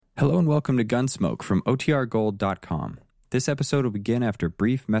Hello and welcome to Gunsmoke from OTRGold.com. This episode will begin after a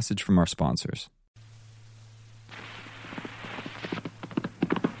brief message from our sponsors.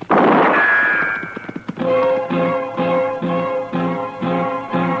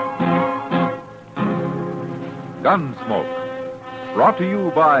 Gunsmoke, brought to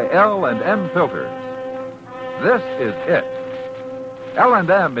you by L&M Filters. This is it.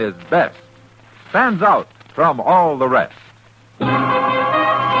 L&M is best. Stands out from all the rest.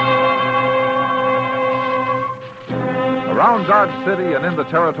 Around Dodge City and in the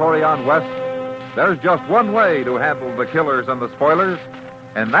territory on West, there's just one way to handle the killers and the spoilers,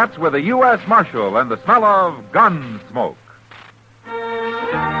 and that's with a U.S. Marshal and the smell of Gunsmoke.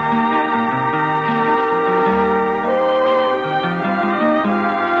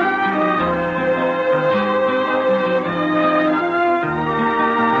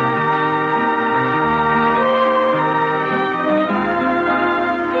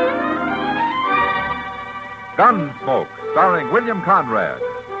 Gunsmoke, starring William Conrad,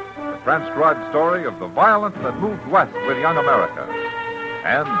 the transcribed story of the violence that moved west with young America,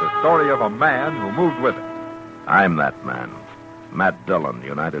 and the story of a man who moved with it. I'm that man, Matt Dillon,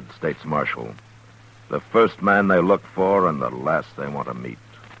 United States Marshal. The first man they look for and the last they want to meet.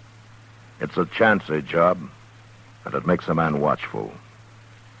 It's a chancy job, and it makes a man watchful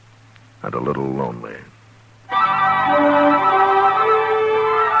and a little lonely.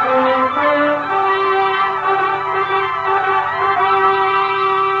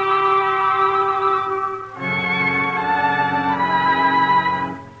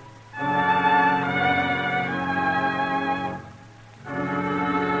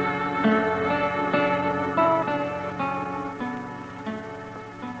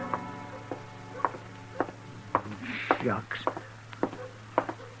 Shucks.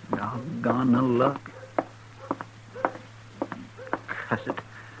 Doggone the luck. Cuss it.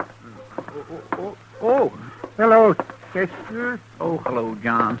 Oh, hello, Chester. Oh, hello,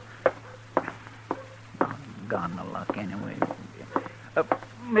 John. Doggone the luck, anyway.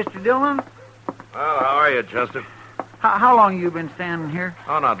 Mr. Dillon? Well, how are you, Chester? How long you been standing here?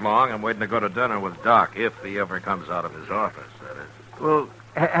 Oh, not long. I'm waiting to go to dinner with Doc, if he ever comes out of his office, that is. Well,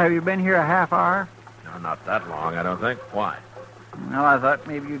 have you been here a half hour? No, not that long, I don't think. Why? Well, I thought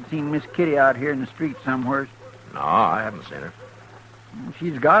maybe you'd seen Miss Kitty out here in the street somewhere. No, I haven't seen her.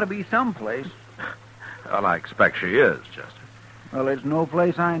 She's got to be someplace. Well, I expect she is, Chester. Well, there's no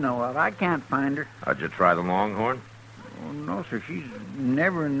place I know of. I can't find her. How'd you try the Longhorn? Oh, no, sir. She's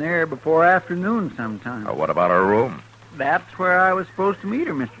never in there before afternoon sometime. What about her room? That's where I was supposed to meet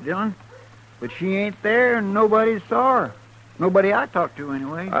her, Mr. Dillon. But she ain't there, and nobody saw her. Nobody I talked to,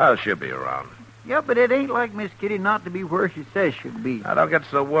 anyway. Oh, she'll be around. Yeah, but it ain't like Miss Kitty not to be where she says she'd be. Now, don't get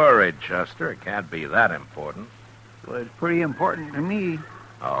so worried, Chester. It can't be that important. Well, it's pretty important to me.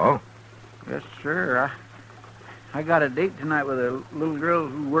 Oh? Yes, sir. I got a date tonight with a little girl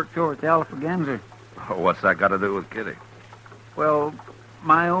who works over at the Alphaganza. What's that got to do with Kitty? Well,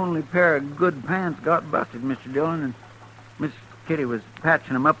 my only pair of good pants got busted, Mr. Dillon, and Miss Kitty was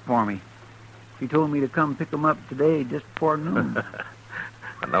patching them up for me. She told me to come pick them up today just before noon.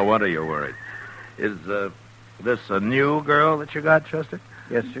 No wonder you're worried. Is this a new girl that you got, Chester?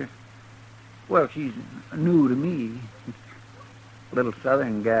 Yes, sir. Well, she's new to me. Little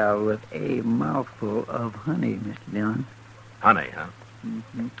southern gal with a mouthful of honey, Mr. Dillon. Honey, huh?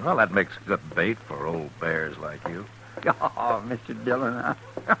 Mm-hmm. Well, that makes good bait for old bears like you. Oh, Mr. Dillon,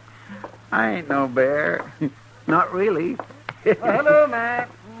 I ain't no bear. Not really. Hello, Matt.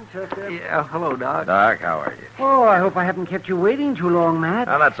 Chester. Yeah, hello, Doc. Doc, how are you? Oh, I hope I haven't kept you waiting too long, Matt.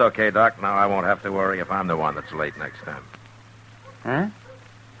 Oh, that's okay, Doc. Now I won't have to worry if I'm the one that's late next time. Huh?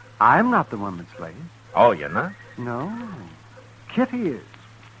 I'm not the one that's late. Oh, you're not? No. Kitty is.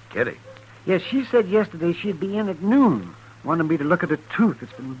 Kitty? Yes, she said yesterday she'd be in at noon, wanted me to look at a tooth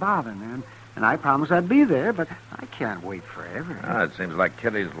that's been bothering her, and I promised I'd be there, but I can't wait forever. Oh, it seems like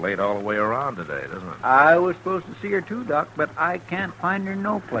Kitty's late all the way around today, doesn't it? I was supposed to see her too, Doc, but I can't find her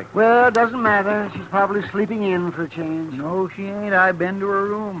no place. Well, it doesn't matter. She's probably sleeping in for a change. No, she ain't. I've been to her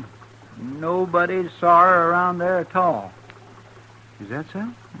room. Nobody saw her around there at all. Is that so?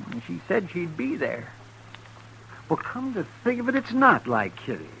 She said she'd be there. Well, come to think of it, it's not like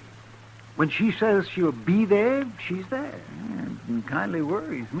Kitty. When she says she'll be there, she's there. It kindly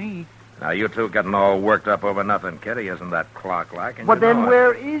worries me. Now, you two getting all worked up over nothing. Kitty isn't that clock-like. And Well, you know then it.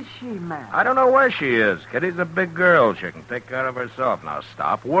 where is she, Matt? I don't know where she is. Kitty's a big girl. She can take care of herself. Now,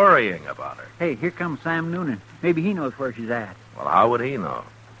 stop worrying about her. Hey, here comes Sam Noonan. Maybe he knows where she's at. Well, how would he know?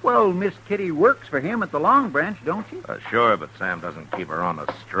 Well, Miss Kitty works for him at the Long Branch, don't she? Sure, but Sam doesn't keep her on a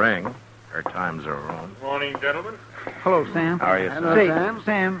string. Her times are wrong. Morning, gentlemen. Hello, Sam. How are you, Hello, Say, Sam.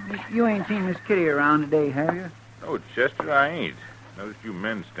 Sam, you ain't seen Miss Kitty around today, have you? No, Chester, I ain't. Noticed you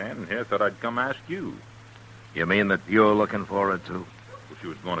men standing here. Thought I'd come ask you. You mean that you're looking for her, too? Well, she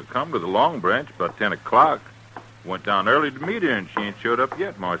was going to come to the Long Branch about 10 o'clock. Went down early to meet her, and she ain't showed up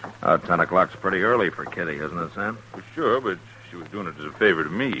yet, Marshal. 10 o'clock's pretty early for Kitty, isn't it, Sam? Well, sure, but she was doing it as a favor to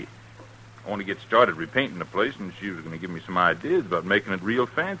me. I want to get started repainting the place, and she was going to give me some ideas about making it real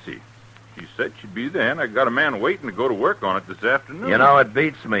fancy. She said she'd be there, and I got a man waiting to go to work on it this afternoon. You know, it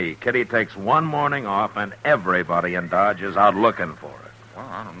beats me. Kitty takes one morning off, and everybody in Dodge is out looking for it. Well,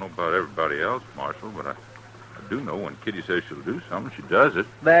 I don't know about everybody else, Marshal, but I do know when Kitty says she'll do something, she does it.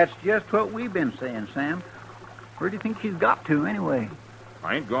 That's just what we've been saying, Sam. Where do you think she's got to, anyway?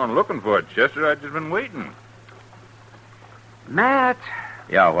 I ain't gone looking for it, Chester. I've just been waiting. Matt,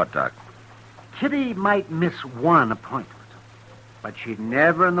 Yeah, what, Doc? Kitty might miss one appointment, but she'd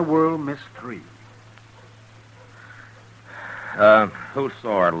never in the world miss 3. Who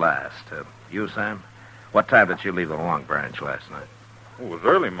saw her last? You, Sam? What time did she leave the Long Branch last night? Oh, it was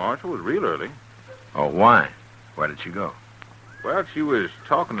early, Marshal. It was real early. Oh, why? Where did she go? Well, she was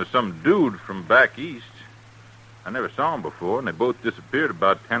talking to some dude from back east. I never saw him before, and they both disappeared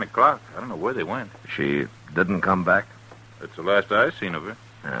about 10 o'clock. I don't know where they went. She didn't come back? That's the last I seen of her.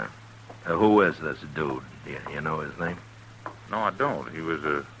 Yeah. Who is this dude? You know his name? No, I don't. He was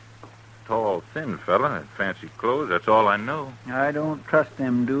a tall, thin fella, had fancy clothes. That's all I know. I don't trust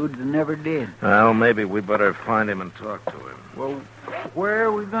them dudes and never did. Well, maybe we better find him and talk to him. Well, where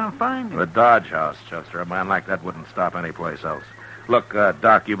are we going to find him? The Dodge House, Chester. A man like that wouldn't stop anyplace else. Look,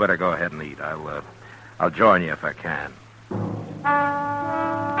 Doc, you better go ahead and eat. I'll join you if I can.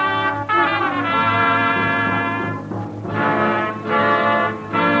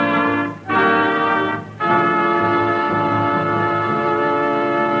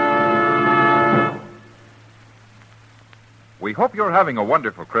 We hope you're having a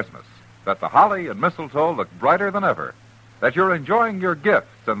wonderful Christmas, that the holly and mistletoe look brighter than ever, that you're enjoying your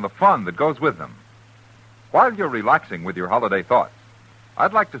gifts and the fun that goes with them. While you're relaxing with your holiday thoughts,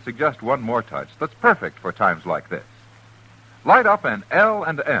 I'd like to suggest one more touch that's perfect for times like this. Light up an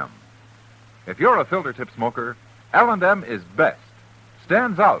L&M. If you're a filter tip smoker, L&M is best.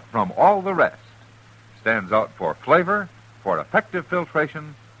 Stands out from all the rest. Stands out for flavor, for effective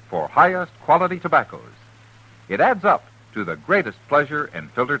filtration, for highest quality tobaccos. It adds up to the greatest pleasure in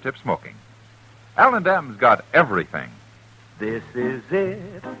filter tip smoking. L&M's got everything. This is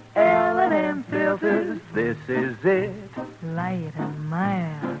it, L&M filters. This is it. Light and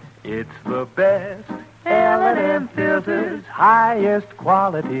mild. It's the best L&M filters. Highest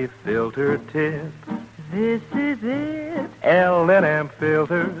quality filter tip. This is it. L&M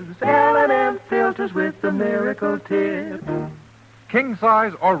filters. L&M filters with the miracle tip. King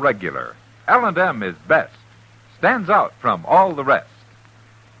size or regular, L&M is best. Stands out from all the rest.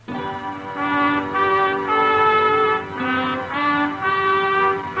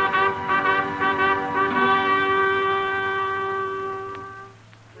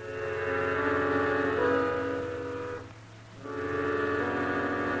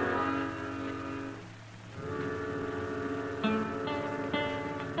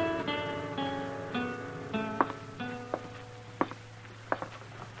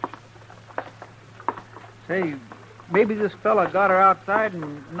 Say, maybe this fella got her outside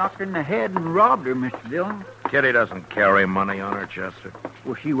and knocked her in the head and robbed her, Mr. Dillon. Kitty doesn't carry money on her, Chester.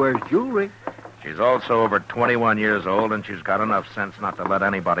 Well, she wears jewelry. She's also over 21 years old, and she's got enough sense not to let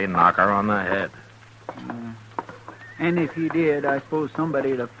anybody knock her on the head. And if he did, I suppose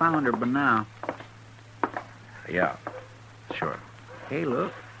somebody'd have found her by now. Yeah, sure. Hey,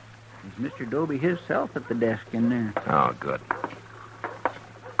 look. There's Mr. Doby himself at the desk in there. Oh, good.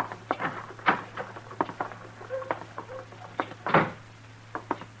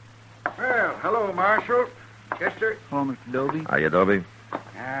 Well, hello, Marshal. Chester. Hello, Mr. Doby. Are you, Dobie?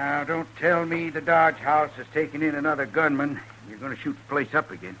 Now, don't tell me the Dodge House has taken in another gunman. You're going to shoot the place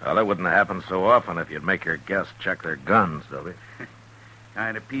up again. Well, it wouldn't happen so often if you'd make your guests check their guns, Dobie.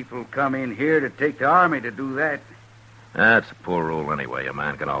 Kind of people come in here to take the army to do that. That's a poor rule anyway. A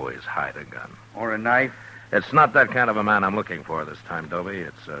man can always hide a gun. Or a knife. It's not that kind of a man I'm looking for this time, Dobie.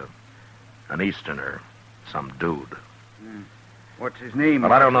 It's an Easterner, some dude. What's his name?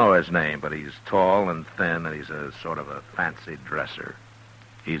 Well, I don't know his name, but he's tall and thin, and he's a sort of a fancy dresser.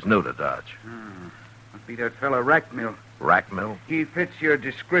 He's new to Dodge. Must be that fella Rackmill. Rackmill? He fits your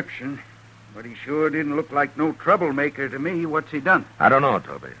description, but he sure didn't look like no troublemaker to me. What's he done? I don't know,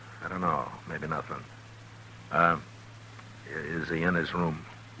 Toby. I don't know. Maybe nothing. Is he in his room?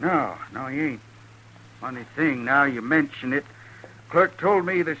 No, he ain't. Funny thing, now you mention it. clerk told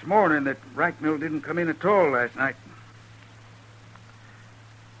me this morning that Rackmill didn't come in at all last night.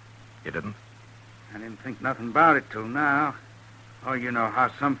 You didn't? I didn't think nothing about it till now. Oh, you know how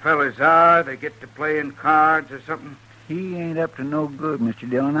some fellas are. They get to playing cards or something. He ain't up to no good, Mr.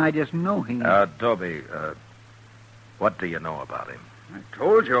 Dillon. I just know he ain't. Toby, what do you know about him? I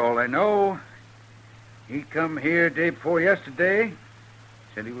told you all I know. He come here day before yesterday.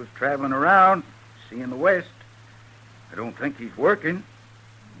 Said he was traveling around, seeing the West. I don't think he's working.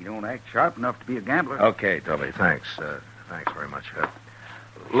 He don't act sharp enough to be a gambler. Okay, Toby, thanks. Thanks very much.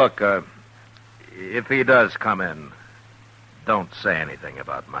 Look, if he does come in, don't say anything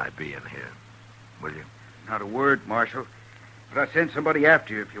about my being here, will you? Not a word, Marshal. But I'll send somebody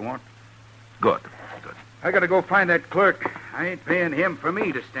after you if you want. Good. I gotta go find that clerk. I ain't paying him for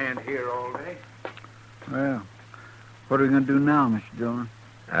me to stand here all day. Well, what are we going to do now, Mr. Dillon?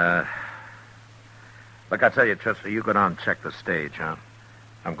 Look, I tell you, Chester, you go down and check the stage, huh?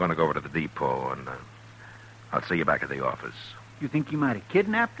 I'm going to go over to the depot, and I'll see you back at the office. You think you might have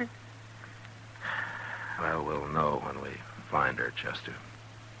kidnapped her? Well, we'll know when we find her, Chester.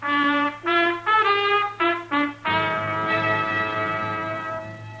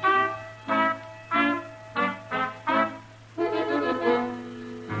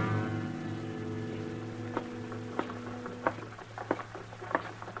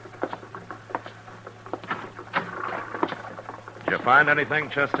 Did you find anything,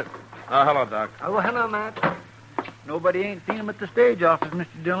 Chester? Oh, hello, Doc. Oh, hello, Matt. Nobody ain't seen him at the stage office,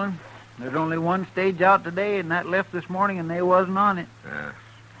 Mr. Dillon. There's only one stage out today, and that left this morning, and they wasn't on it. Yeah,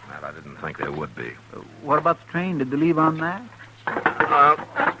 well, I didn't think there would be. What about the train? Did they leave on that?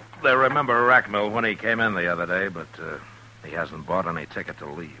 They remember Rackmill when he came in the other day, but he hasn't bought any ticket to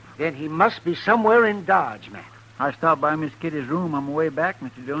leave. Then he must be somewhere in Dodge, Matt. I stopped by Miss Kitty's room on my way back,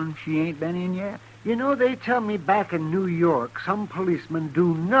 Mr. Dillon. She ain't been in yet. You know, they tell me back in New York, some policemen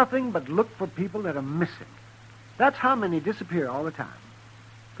do nothing but look for people that are missing. That's how many disappear all the time.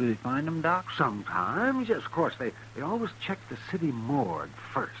 Do they find them, Doc? Sometimes, yes, of course. They always check the city morgue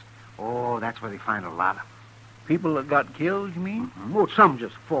first. Oh, that's where they find a lot of them. People that got killed, you mean? Mm-hmm. Well, some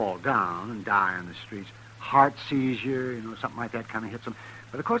just fall down and die on the streets. Heart seizure, something like that kind of hits them.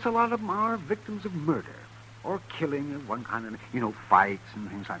 But, of course, a lot of them are victims of murder or killing of one kind of, fights and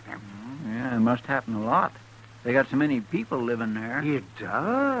things like that. Yeah, it must happen a lot. They got so many people living there. It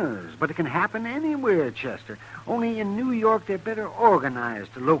does, but it can happen anywhere, Chester. Only in New York, they're better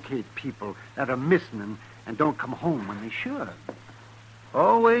organized to locate people that are missing and don't come home when they should.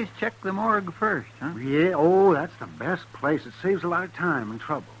 Always check the morgue first, huh? Yeah, oh, that's the best place. It saves a lot of time and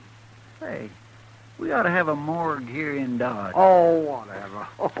trouble. Hey, we ought to have a morgue here in Dodge. Oh, whatever.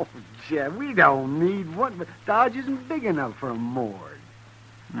 Oh, Jeff, we don't need one, but Dodge isn't big enough for a morgue.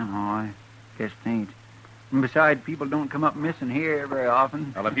 No, I guess it ain't. And besides, people don't come up missing here very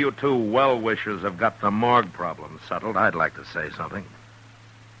often. Well, if you two well-wishers have got the morgue problem settled, I'd like to say something.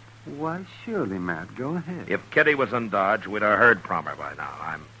 Why, surely, Matt. Go ahead. If Kitty was in Dodge, we'd have heard from her by now.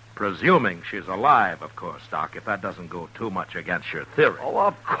 I'm presuming she's alive, of course, Doc, if that doesn't go too much against your theory. Oh,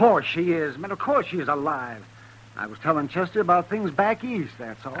 of course she is, man. Of course she is alive. I was telling Chester about things back east,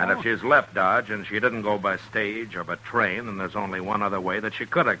 that's all. And if she's left Dodge and she didn't go by stage or by train, then there's only one other way that she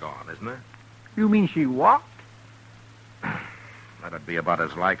could have gone, isn't there? You mean she walked? That'd be about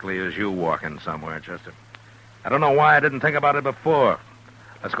as likely as you walking somewhere, Chester. I don't know why I didn't think about it before.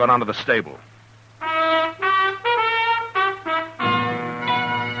 Let's go down to the stable.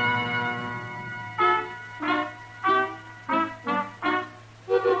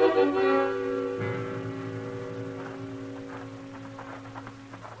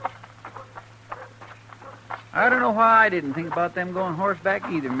 I don't know why I didn't think about them going horseback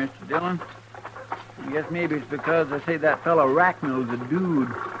either, Mr. Dillon. I guess maybe it's because they say that fellow Rackmill's a dude.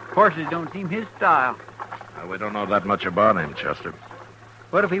 Horses don't seem his style. Well, we don't know that much about him, Chester.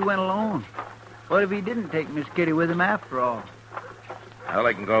 What if he went alone? What if he didn't take Miss Kitty with him after all? Well,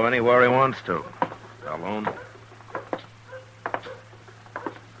 he can go anywhere he wants to. Alone.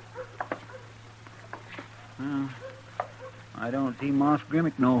 I don't see Moss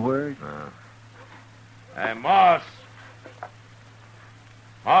Grimmick nowhere. Hey, Moss.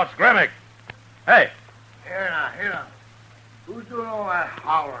 Moss Grimmick. Hey. Here now. Who's doing all that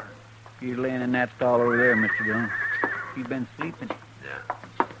hollering? He's laying in that stall over there, Mr. Dillon. He's been sleeping.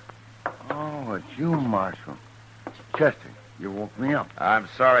 Yeah. Oh, it's you, Marshal. Chester, you woke me up. I'm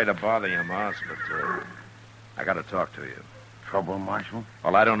sorry to bother you, Moss, but I got to talk to you. Trouble, Marshal?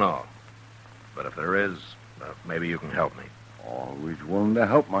 Well, I don't know. But if there is, maybe you can help me. Always willing to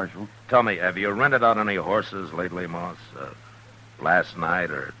help, Marshal. Tell me, have you rented out any horses lately, Moss? Last night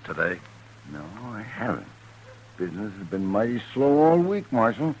or today? No, I haven't. Business has been mighty slow all week,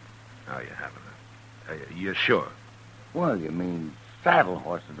 Marshal. No, you haven't. You sure? Well, you mean saddle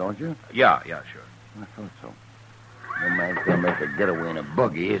horses, don't you? Yeah, sure. I thought so. No man's gonna make a getaway in a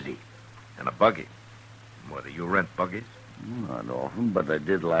buggy, is he? In a buggy? What, do you rent buggies? Not often, but I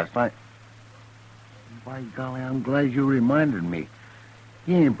did last night. By golly, I'm glad you reminded me.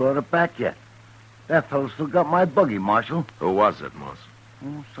 He ain't brought it back yet. That fellow still got my buggy, Marshal. Who was it, Moss?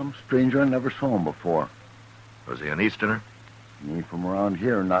 Oh, some stranger I never saw him before. Was he an Easterner? He ain't from around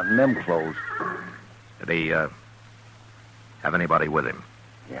here, not in them clothes. Did he, have anybody with him?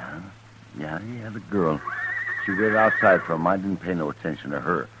 Yeah, he had a girl. She waited outside for him. I didn't pay no attention to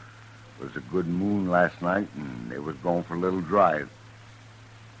her. It was a good moon last night, and they was going for a little drive.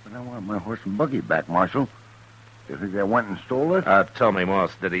 But I want my horse and buggy back, Marshal. You think they went and stole it? Tell me,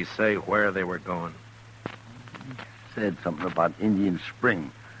 Moss, did he say where they were going? He said something about Indian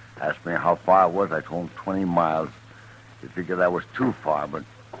Spring. Asked me how far it was. I told him 20 miles. He figured that was too far, but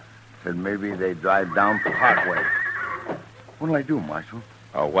said maybe they'd drive down Parkway. What'll I do, Marshal?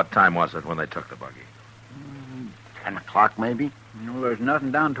 Oh, what time was it when they took the buggy? 10 o'clock, maybe? Well, there's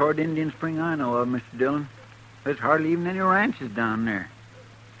nothing down toward Indian Spring I know of, Mr. Dillon. There's hardly even any ranches down there.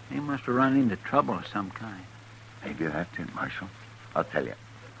 They must have run into trouble of some kind. Maybe that's it, Marshal. I'll tell you.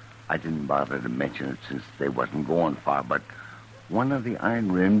 I didn't bother to mention it since they wasn't going far, but one of the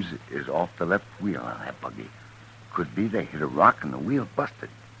iron rims is off the left wheel on that buggy. Could be they hit a rock and the wheel busted.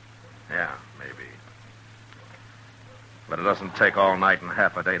 Yeah, maybe. But it doesn't take all night and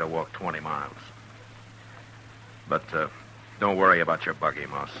half a day to walk 20 miles. But don't worry about your buggy,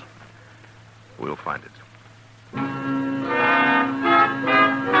 Moss. We'll find it.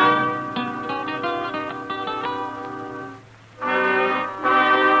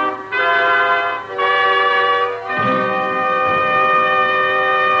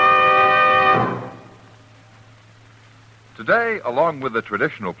 Today, along with the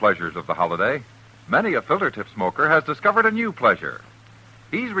traditional pleasures of the holiday, many a filter tip smoker has discovered a new pleasure.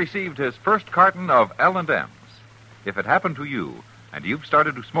 He's received his first carton of L&M's. If it happened to you, and you've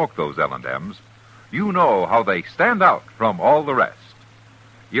started to smoke those L&M's, you know how they stand out from all the rest.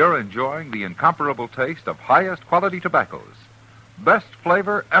 You're enjoying the incomparable taste of highest quality tobaccos. Best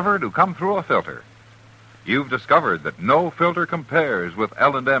flavor ever to come through a filter. You've discovered that no filter compares with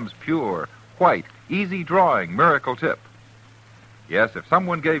L&M's pure, white, easy-drawing miracle tip. Yes, if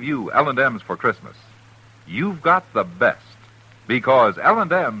someone gave you L&M's for Christmas, you've got the best, because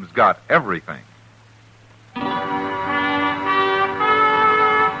L&M's got everything.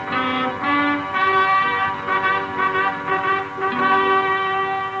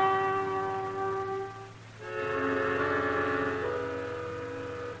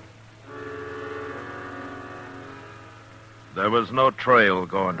 There was no trail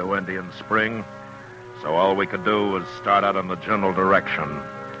going to Indian Spring, so all we could do was start out in the general direction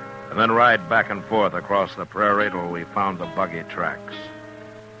and then ride back and forth across the prairie till we found the buggy tracks.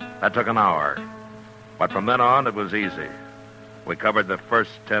 That took an hour, but from then on it was easy. We covered the first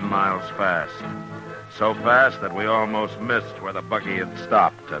 10 miles fast, so fast that we almost missed where the buggy had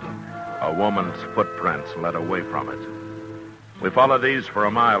stopped and a woman's footprints led away from it. We followed these for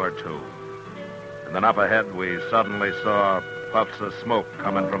a mile or two, and then up ahead we suddenly saw puffs of smoke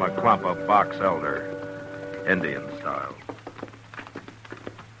coming from a clump of box elder, Indian style.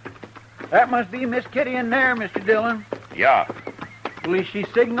 That must be Miss Kitty in there, Mr. Dillon. Yeah. Well, is she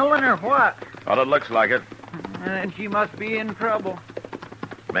signaling or what? Well, it looks like it. And she must be in trouble.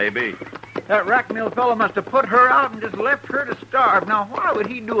 Maybe. That rack mill fellow must have put her out and just left her to starve. Now, why would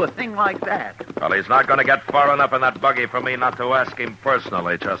he do a thing like that? Well, he's not going to get far enough in that buggy for me not to ask him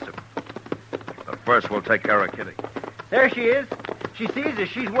personally, Chester. But first, we'll take care of Kitty. There she is. She sees us.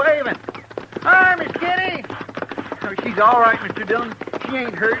 She's waving. Hi, Miss Kitty. Oh, she's all right, Mr. Dillon. She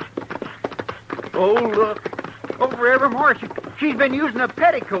ain't hurt. Oh, look. Over evermore, she's been using a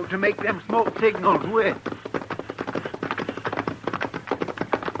petticoat to make them smoke signals with.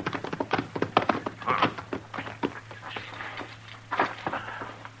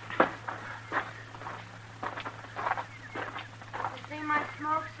 You see my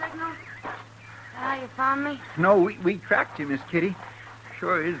smoke signal? How you found me? No, we tracked you, Miss Kitty.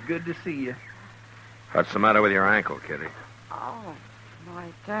 Sure is good to see you. What's the matter with your ankle, Kitty? Oh, well,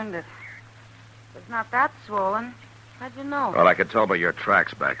 I turned it. It's not that swollen. How'd you know? Well, I could tell by your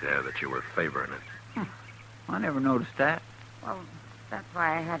tracks back there that you were favoring it. I never noticed that. Well, that's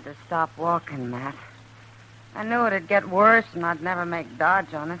why I had to stop walking, Matt. I knew it'd get worse and I'd never make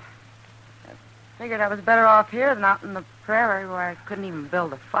Dodge on it. I figured I was better off here than out in the prairie where I couldn't even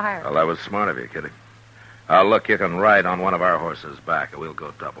build a fire. Well, that was smart of you, Kitty. Look, you can ride on one of our horses back, and we'll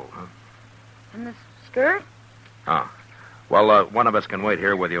go double, huh? In this skirt? Oh. Well, one of us can wait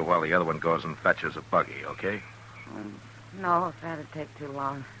here with you while the other one goes and fetches a buggy, okay? No, if that'd take too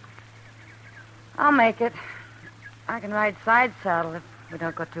long. I'll make it. I can ride side saddle if we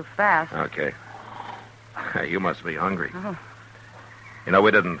don't go too fast. Okay. You must be hungry. Oh, You know,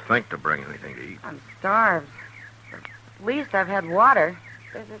 we didn't think to bring anything to eat. I'm starved. At least I've had water.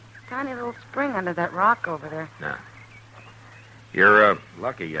 There's a tiny little spring under that rock over there. You're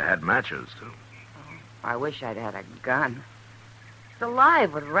lucky you had matches, too. I wish I'd had a gun. It's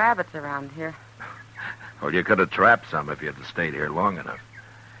alive with rabbits around here. Well, you could have trapped some if you'd stayed here long enough.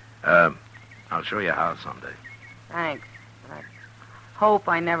 I'll show you how someday. Thanks. But I hope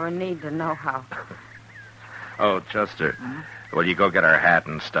I never need to know how. Oh, Chester. Well, you go get our hat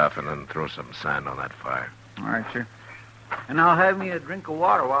and stuff and then throw some sand on that fire. All right, sir. And I'll have me a drink of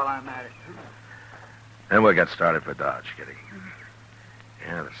water while I'm at it. Then we'll get started for Dodge, Kitty.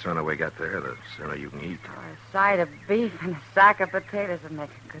 Yeah, the sooner we get there, the sooner you can eat. A side of beef and a sack of potatoes would make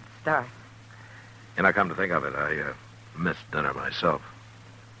a good start. And I come to think of it, I missed dinner myself.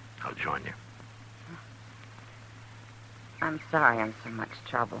 I'll join you. I'm sorry I'm so much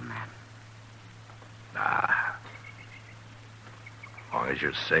trouble, Matt. As long as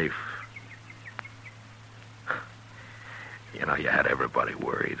you're safe. You know, you had everybody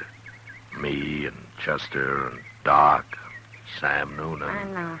worried. Me and Chester and Doc, Sam Noonan. I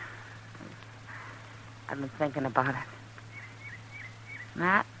know. I've been thinking about it.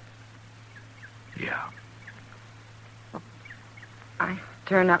 Matt? Yeah. I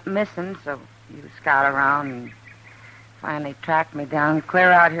turn up missing, so you scout around and finally track me down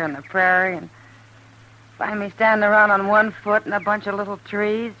clear out here in the prairie and find me standing around on one foot in a bunch of little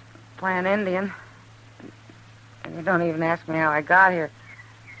trees playing Indian. And you don't even ask me how I got here.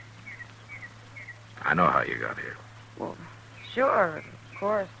 I know how you got here. Well, sure, of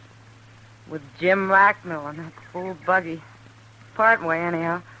course. With Jim Rackmill and that fool buggy. Part way,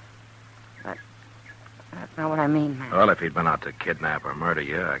 anyhow. But that's not what I mean, man. Well, if he'd been out to kidnap or murder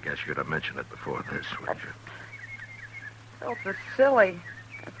you, I guess you'd have mentioned it before this, wouldn't you? Oh, so silly.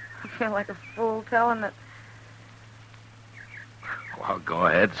 I feel like a fool telling it. Well, go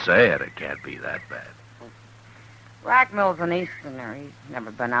ahead, say it. It can't be that bad. Rackmill's an Easterner. He's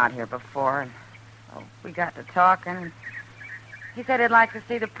never been out here before. And we got to talking, and he said he'd like to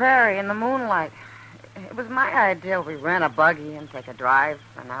see the prairie in the moonlight. It was my idea we rent a buggy and take a drive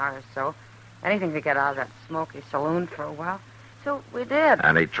for an hour or so. Anything to get out of that smoky saloon for a while. So we did.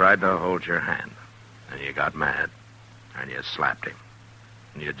 And he tried to hold your hand. And you got mad. And you slapped him.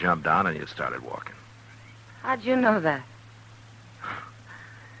 And you jumped down and you started walking. How'd you know that?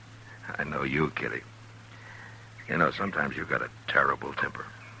 I know you, Kitty. You know, sometimes you've got a terrible temper.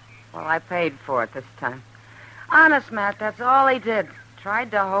 Well, I paid for it this time. Honest, Matt, that's all he did.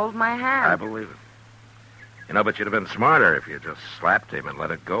 Tried to hold my hand. I believe it. You know, but you'd have been smarter if you just slapped him and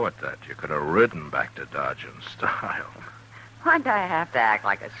let it go at that. You could have ridden back to Dodge in style. Why'd I have to act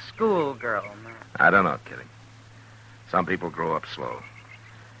like a schoolgirl, Matt? I don't know, Kitty. Some people grow up slow.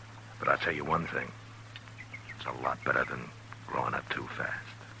 But I'll tell you one thing. It's a lot better than growing up too fast.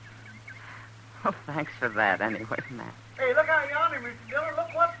 Well, thanks for that anyway, Matt. Hey, look out yonder, Mr. Dillon.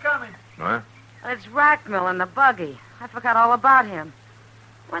 Look what's coming. What? It's Rackmill in the buggy. I forgot all about him.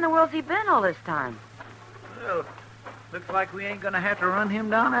 Where in the world's he been all this time? Well, looks like we ain't going to have to run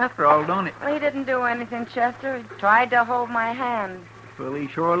him down after all, don't it? Well, he didn't do anything, Chester. He tried to hold my hand. Well, he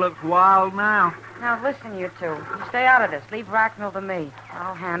sure looks wild now. Now, listen, you two. You stay out of this. Leave Rackmill to me.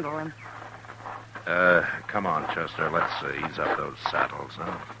 I'll handle him. Come on, Chester. Let's ease up those saddles,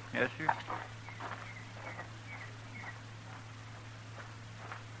 huh? Yes, sir.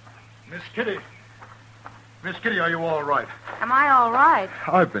 Miss Kitty. Miss Kitty, are you all right? Am I all right?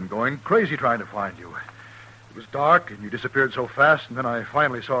 I've been going crazy trying to find you. It was dark, and you disappeared so fast, and then I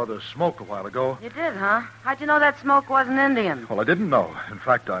finally saw the smoke a while ago. You did, huh? How'd you know that smoke wasn't Indian? Well, I didn't know. In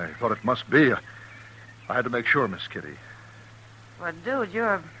fact, I thought it must be. I had to make sure, Miss Kitty. Well, dude,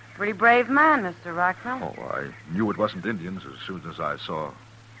 you're a pretty brave man, Mr. Rackmill. Oh, I knew it wasn't Indians as soon as I saw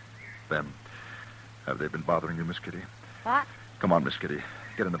them. Have they been bothering you, Miss Kitty? What? Come on, Miss Kitty.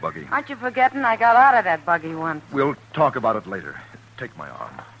 Get in the buggy. Aren't you forgetting I got out of that buggy once? We'll talk about it later. Take my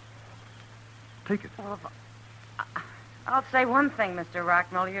arm. Take it. Well, I'll say one thing, Mr.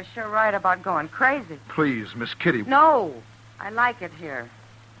 Rackmill. You're sure right about going crazy. Please, Miss Kitty. No. I like it here.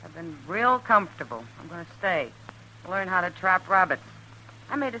 I've been real comfortable. I'm going to stay. Learn how to trap rabbits.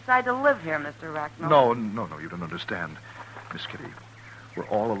 I may decide to live here, Mr. Rackmill. No, you don't understand. Miss Kitty, we're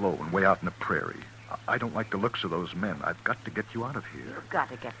all alone, way out in the prairie. I don't like the looks of those men. I've got to get you out of here. You've got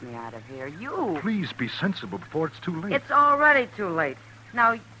to get me out of here. You. Please be sensible before it's too late. It's already too late.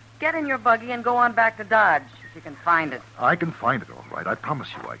 Now, get in your buggy and go on back to Dodge, if you can find it. I can find it all right. I promise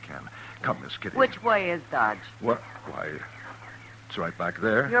you I can. Come, Miss Kitty. Which way is Dodge? What? Why, it's right back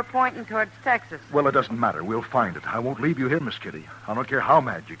there. You're pointing towards Texas. Well, it doesn't matter. We'll find it. I won't leave you here, Miss Kitty. I don't care how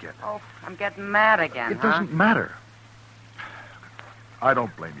mad you get. Oh, I'm getting mad again, It doesn't matter. I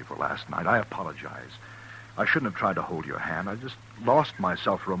don't blame you for last night. I apologize. I shouldn't have tried to hold your hand. I just lost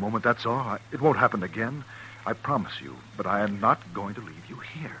myself for a moment, that's all. It won't happen again. I promise you. But I am not going to leave you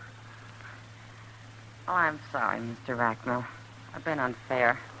here. Oh, I'm sorry, Mr. Racknell. I've been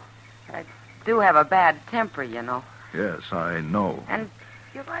unfair. I do have a bad temper, you know. Yes, I know. And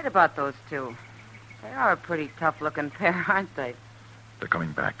you're right about those two. They are a pretty tough-looking pair, aren't they? They're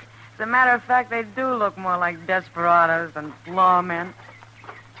coming back. As a matter of fact, they do look more like desperados than lawmen.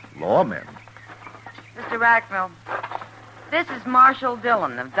 Lawmen? Mr. Racknell, this is Marshal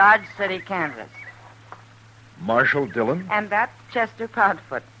Dillon of Dodge City, Kansas. Marshal Dillon? And that's Chester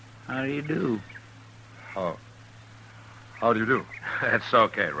Proudfoot. How do you do? How do you do? It's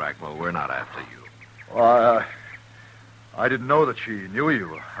okay, Racknell. We're not after you. I didn't know that she knew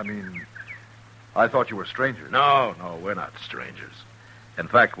you. I mean, I thought you were strangers. No, we're not strangers. In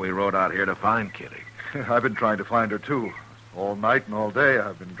fact, we rode out here to find Kitty. I've been trying to find her, too. All night and all day,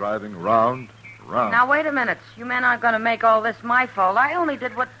 I've been driving round. Now, wait a minute. You men aren't going to make all this my fault. I only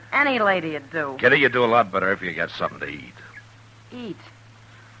did what any lady would do. Kitty, you do a lot better if you get something to eat. Eat?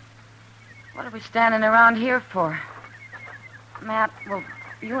 What are we standing around here for? Matt, will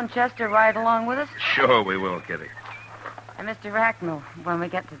you and Chester ride along with us? Sure we will, Kitty. And Mr. Racknell, when we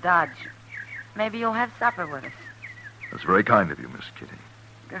get to Dodge, maybe you'll have supper with us. That's very kind of you, Miss Kitty.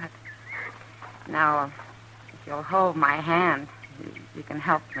 Good. Now, if you'll hold my hand, you can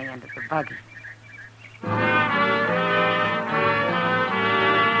help me into the buggy.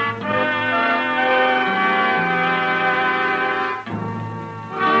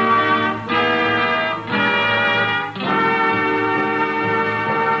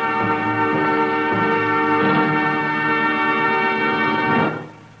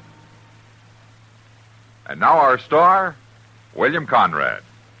 And now our star, William Conrad.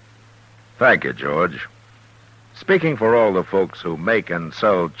 Thank you, George. Speaking for all the folks who make and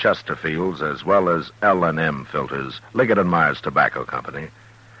sell Chesterfields as well as L&M filters, Liggett & Myers Tobacco Company,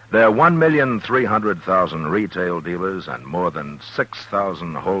 there are 1,300,000 retail dealers and more than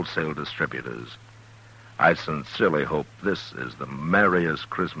 6,000 wholesale distributors. I sincerely hope this is the merriest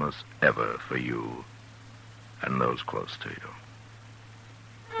Christmas ever for you and those close to you.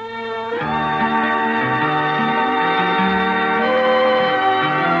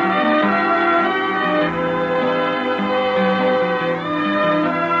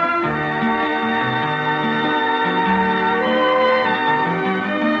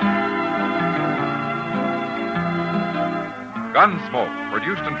 Gunsmoke,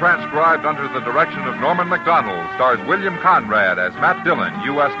 produced and transcribed under the direction of Norman MacDonald, stars William Conrad as Matt Dillon,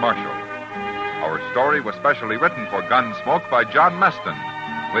 U.S. Marshal. Our story was specially written for Gunsmoke by John Meston,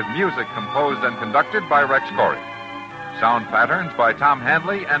 with music composed and conducted by Rex Corey. Sound patterns by Tom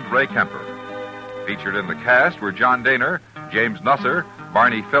Handley and Ray Kemper. Featured in the cast were John Daner, James Nusser,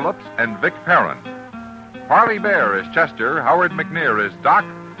 Barney Phillips, and Vic Perrin. Parley Bear is Chester, Howard McNear is Doc,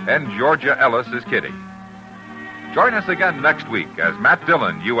 and Georgia Ellis is Kitty. Join us again next week as Matt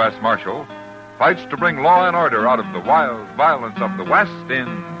Dillon, U.S. Marshal, fights to bring law and order out of the wild violence of the West in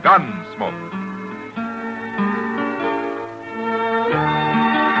Gunsmoke.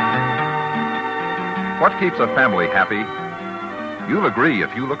 What keeps a family happy? You'll agree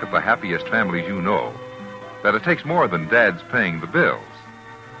if you look at the happiest families you know that it takes more than Dad's paying the bills.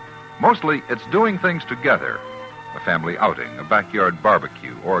 Mostly, it's doing things together. A family outing, a backyard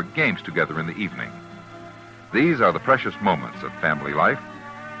barbecue, or games together in the evening. These are the precious moments of family life,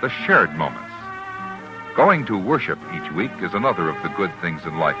 the shared moments. Going to worship each week is another of the good things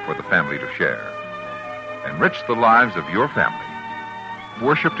in life for the family to share. Enrich the lives of your family.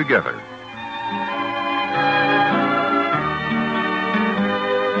 Worship together.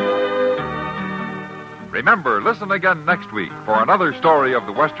 Remember, listen again next week for another story of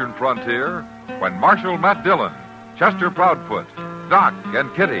the Western frontier when Marshal Matt Dillon, Chester Proudfoot, Doc,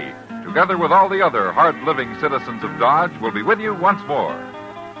 and Kitty, together with all the other hard-living citizens of Dodge, will be with you once more.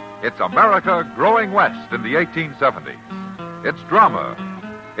 It's America growing west in the 1870s. It's drama.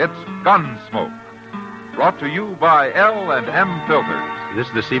 It's Gunsmoke. Brought to you by L&M Filters. This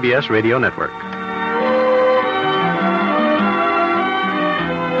is the CBS Radio Network.